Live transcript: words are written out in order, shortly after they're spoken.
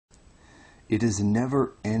It is a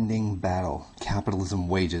never-ending battle capitalism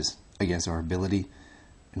wages against our ability,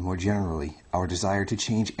 and more generally, our desire to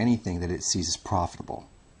change anything that it sees as profitable.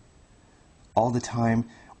 All the time,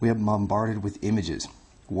 we are bombarded with images,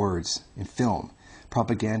 words, and film,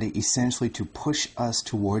 propaganda essentially to push us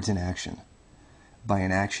towards inaction. By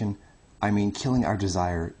inaction, I mean killing our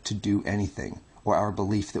desire to do anything, or our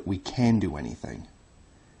belief that we can do anything.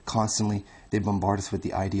 Constantly, they bombard us with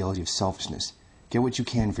the ideology of selfishness. Get what you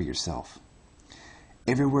can for yourself.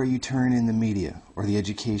 Everywhere you turn in the media or the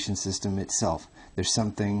education system itself, there's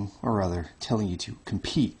something or other telling you to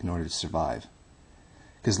compete in order to survive.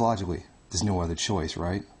 Because logically, there's no other choice,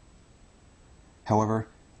 right? However,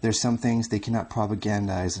 there's some things they cannot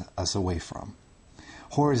propagandize us away from.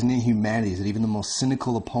 Horrors and inhumanities that even the most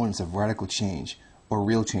cynical opponents of radical change, or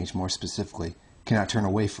real change more specifically, cannot turn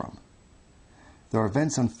away from. There are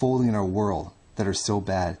events unfolding in our world that are so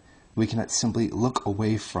bad we cannot simply look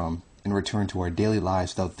away from and return to our daily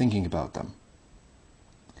lives without thinking about them.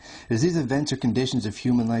 It is these events or conditions of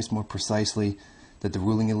human life more precisely that the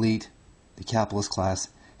ruling elite, the capitalist class,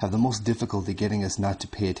 have the most difficulty getting us not to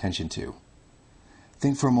pay attention to.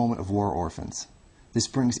 Think for a moment of war orphans. This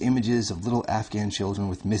brings images of little Afghan children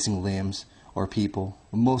with missing limbs, or people,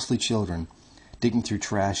 mostly children, digging through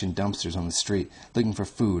trash and dumpsters on the street looking for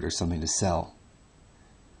food or something to sell.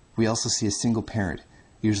 We also see a single parent,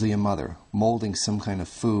 usually a mother, molding some kind of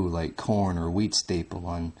food like corn or wheat staple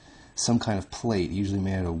on some kind of plate, usually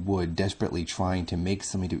made out of wood, desperately trying to make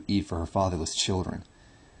something to eat for her fatherless children.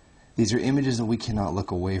 These are images that we cannot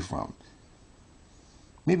look away from.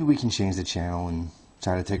 Maybe we can change the channel and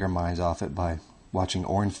try to take our minds off it by watching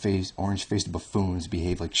orange-faced buffoons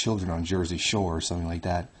behave like children on Jersey Shore or something like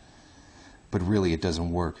that. But really, it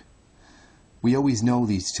doesn't work. We always know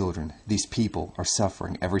these children, these people, are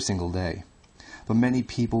suffering every single day. But many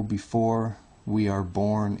people before we are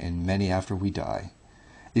born and many after we die.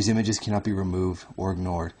 These images cannot be removed or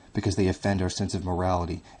ignored because they offend our sense of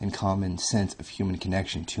morality and common sense of human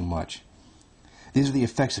connection too much. These are the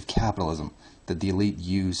effects of capitalism, that the elite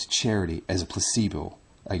use charity as a placebo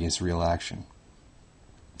against real action.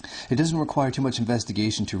 It doesn't require too much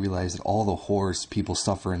investigation to realize that all the horrors people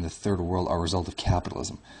suffer in the third world are a result of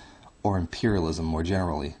capitalism, or imperialism more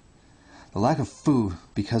generally. The lack of food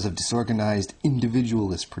because of disorganized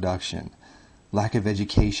individualist production, lack of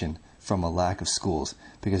education from a lack of schools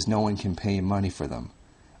because no one can pay money for them,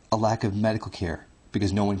 a lack of medical care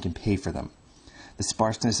because no one can pay for them, the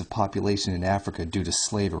sparseness of population in Africa due to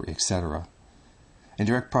slavery, etc. In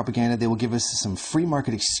direct propaganda, they will give us some free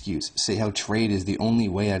market excuse, say how trade is the only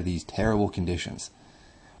way out of these terrible conditions,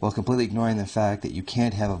 while completely ignoring the fact that you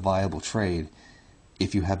can't have a viable trade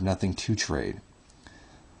if you have nothing to trade.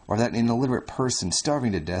 Or that an illiterate person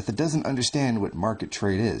starving to death that doesn't understand what market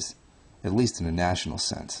trade is, at least in a national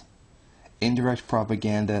sense. Indirect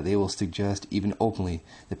propaganda, they will suggest even openly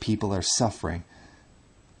that people are suffering,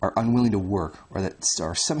 are unwilling to work, or that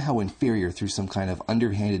are somehow inferior through some kind of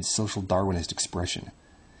underhanded social Darwinist expression.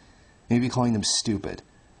 Maybe calling them stupid.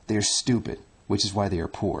 They are stupid, which is why they are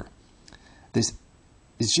poor. This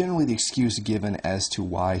is generally the excuse given as to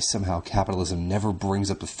why somehow capitalism never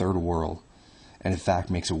brings up the third world, and in fact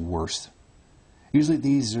makes it worse. Usually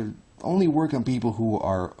these are only work on people who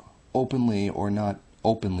are openly or not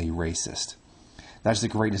openly racist. That's the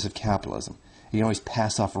greatness of capitalism. You can always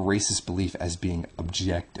pass off a racist belief as being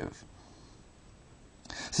objective.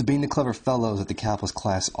 So being the clever fellows that the capitalist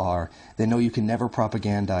class are, they know you can never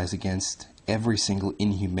propagandize against every single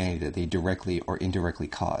inhumanity that they directly or indirectly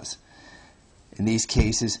cause. In these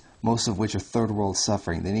cases, most of which are third world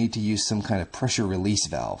suffering, they need to use some kind of pressure release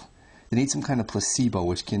valve. They need some kind of placebo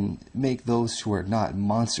which can make those who are not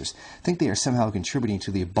monsters think they are somehow contributing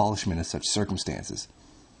to the abolishment of such circumstances.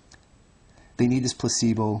 They need this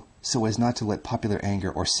placebo so as not to let popular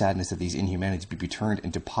anger or sadness at these inhumanities be turned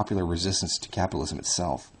into popular resistance to capitalism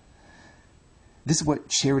itself. This is what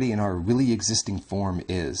charity in our really existing form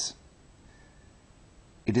is.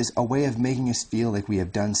 It is a way of making us feel like we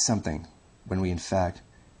have done something when we in fact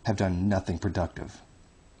have done nothing productive.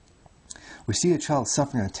 We see a child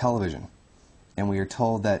suffering on television, and we are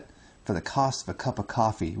told that for the cost of a cup of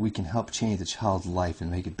coffee, we can help change the child's life and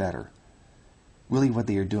make it better. Really what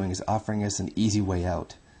they are doing is offering us an easy way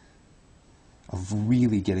out of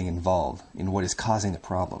really getting involved in what is causing the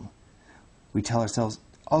problem. We tell ourselves,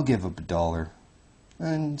 I'll give up $1,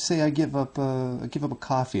 and say I give up a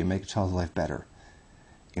coffee and make a child's life better.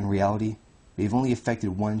 In reality, we've only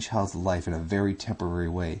affected one child's life in a very temporary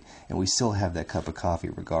way, and we still have that cup of coffee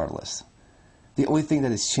regardless. The only thing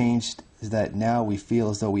that has changed is that now we feel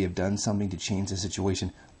as though we have done something to change the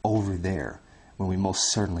situation over there, when we most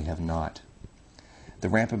certainly have not. The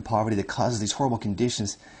rampant poverty that causes these horrible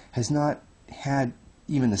conditions has not had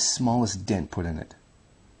even the smallest dent put in it.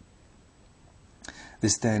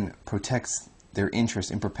 This then protects their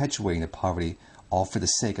interest in perpetuating the poverty, all for the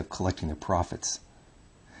sake of collecting their profits.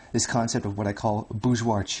 This concept of what I call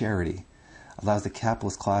bourgeois charity allows the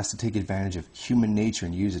capitalist class to take advantage of human nature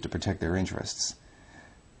and use it to protect their interests.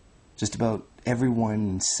 Just about everyone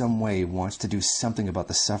in some way wants to do something about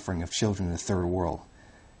the suffering of children in the third world.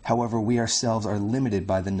 However, we ourselves are limited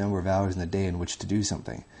by the number of hours in the day in which to do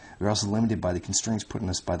something. We're also limited by the constraints put on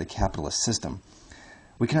us by the capitalist system.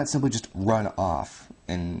 We cannot simply just run off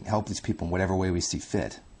and help these people in whatever way we see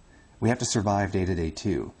fit. We have to survive day to day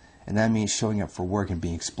too, and that means showing up for work and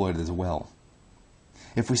being exploited as well.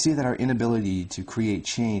 If we see that our inability to create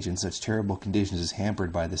change in such terrible conditions is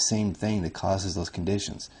hampered by the same thing that causes those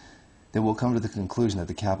conditions, then we'll come to the conclusion that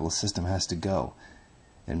the capitalist system has to go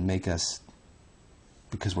and make us,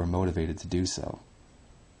 because we're motivated to do so.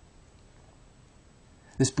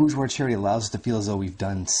 This bourgeois charity allows us to feel as though we've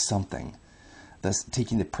done something, thus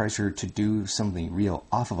taking the pressure to do something real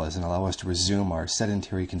off of us and allow us to resume our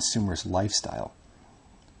sedentary consumerist lifestyle.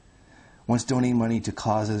 Once donating money to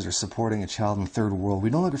causes or supporting a child in the third world, we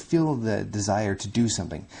no longer feel the desire to do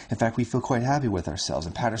something. In fact, we feel quite happy with ourselves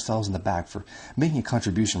and pat ourselves on the back for making a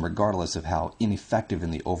contribution regardless of how ineffective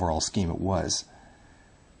in the overall scheme it was.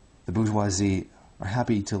 The bourgeoisie are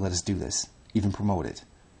happy to let us do this, even promote it.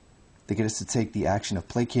 They get us to take the action of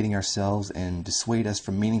placating ourselves and dissuade us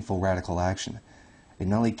from meaningful radical action. It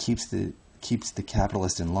not only keeps the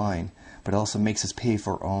capitalist in line, but also makes us pay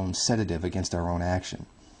for our own sedative against our own action.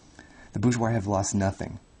 The bourgeois have lost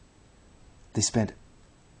nothing. They spent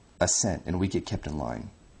a cent and we get kept in line.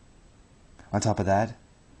 On top of that,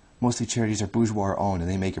 most of the charities are bourgeois owned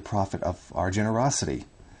and they make a profit of our generosity.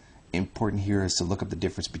 Important here is to look up the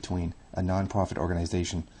difference between a non-profit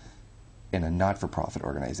organization and a not-for-profit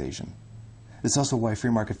organization. This is also why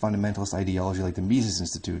free market fundamentalist ideology like the Mises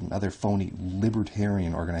Institute and other phony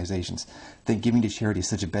libertarian organizations think giving to charity is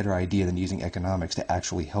such a better idea than using economics to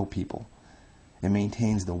actually help people. It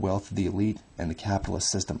maintains the wealth of the elite and the capitalist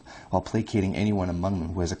system while placating anyone among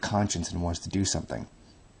them who has a conscience and wants to do something.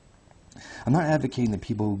 I'm not advocating that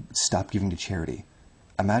people stop giving to charity.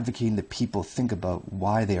 I'm advocating that people think about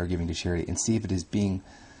why they are giving to charity and see if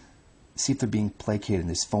they're being placated in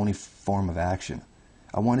this phony form of action.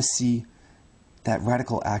 I want to see that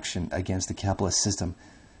radical action against the capitalist system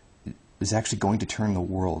is actually going to turn the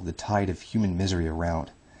world, the tide of human misery around.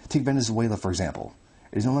 Take Venezuela, for example.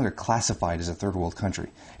 It is no longer classified as a third world country.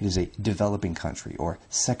 It is a developing country, or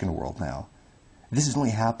second world now. This has only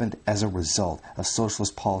happened as a result of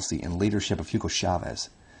socialist policy and leadership of Hugo Chavez.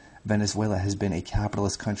 Venezuela has been a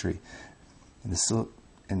capitalist country,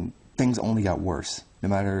 and things only got worse, no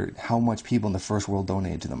matter how much people in the first world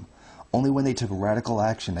donated to them. Only when they took radical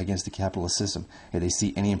action against the capitalist system did they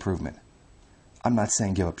see any improvement. I'm not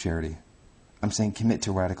saying give up charity. I'm saying commit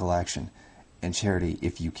to radical action and charity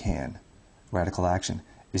if you can. Radical action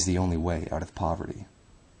is the only way out of poverty.